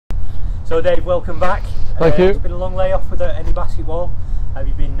So Dave, welcome back. Thank you. It's been a long layoff without any basketball. Have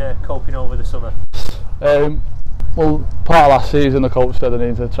you been coping over the summer? Well, part of last season the coach said I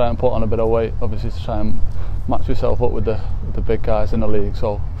needed to try and put on a bit of weight, obviously to try and match myself up with the big guys in the league.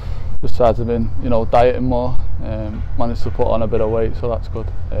 So just tried to been, dieting more, managed to put on a bit of weight, so that's good.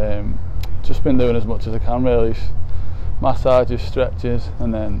 Just been doing as much as I can really, massages, stretches,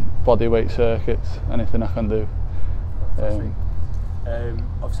 and then body weight circuits, anything I can do.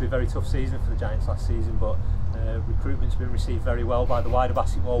 Obviously a very tough season for the Giants last season, but recruitment's been received very well by the wider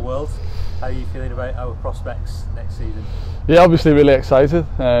basketball world. How are you feeling about our prospects next season? Yeah, obviously really excited.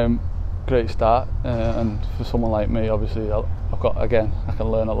 Great start, and for someone like me, obviously I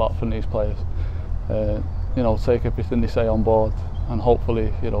can learn a lot from these players. Take everything they say on board, and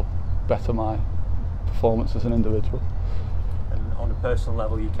hopefully, better my performance as an individual. And on a personal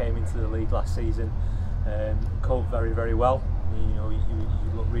level, you came into the league last season, coped very, very well.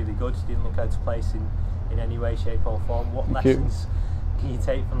 You looked really good. You didn't look out of place in any way, shape or form. What lessons can you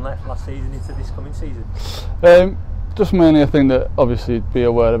take from last season into this coming season? Just mainly, I think that obviously be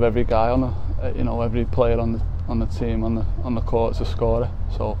aware of every guy on every player on the team on the court is a scorer.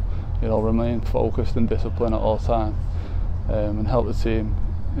 So remain focused and disciplined at all time, and help the team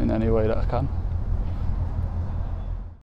in any way that I can.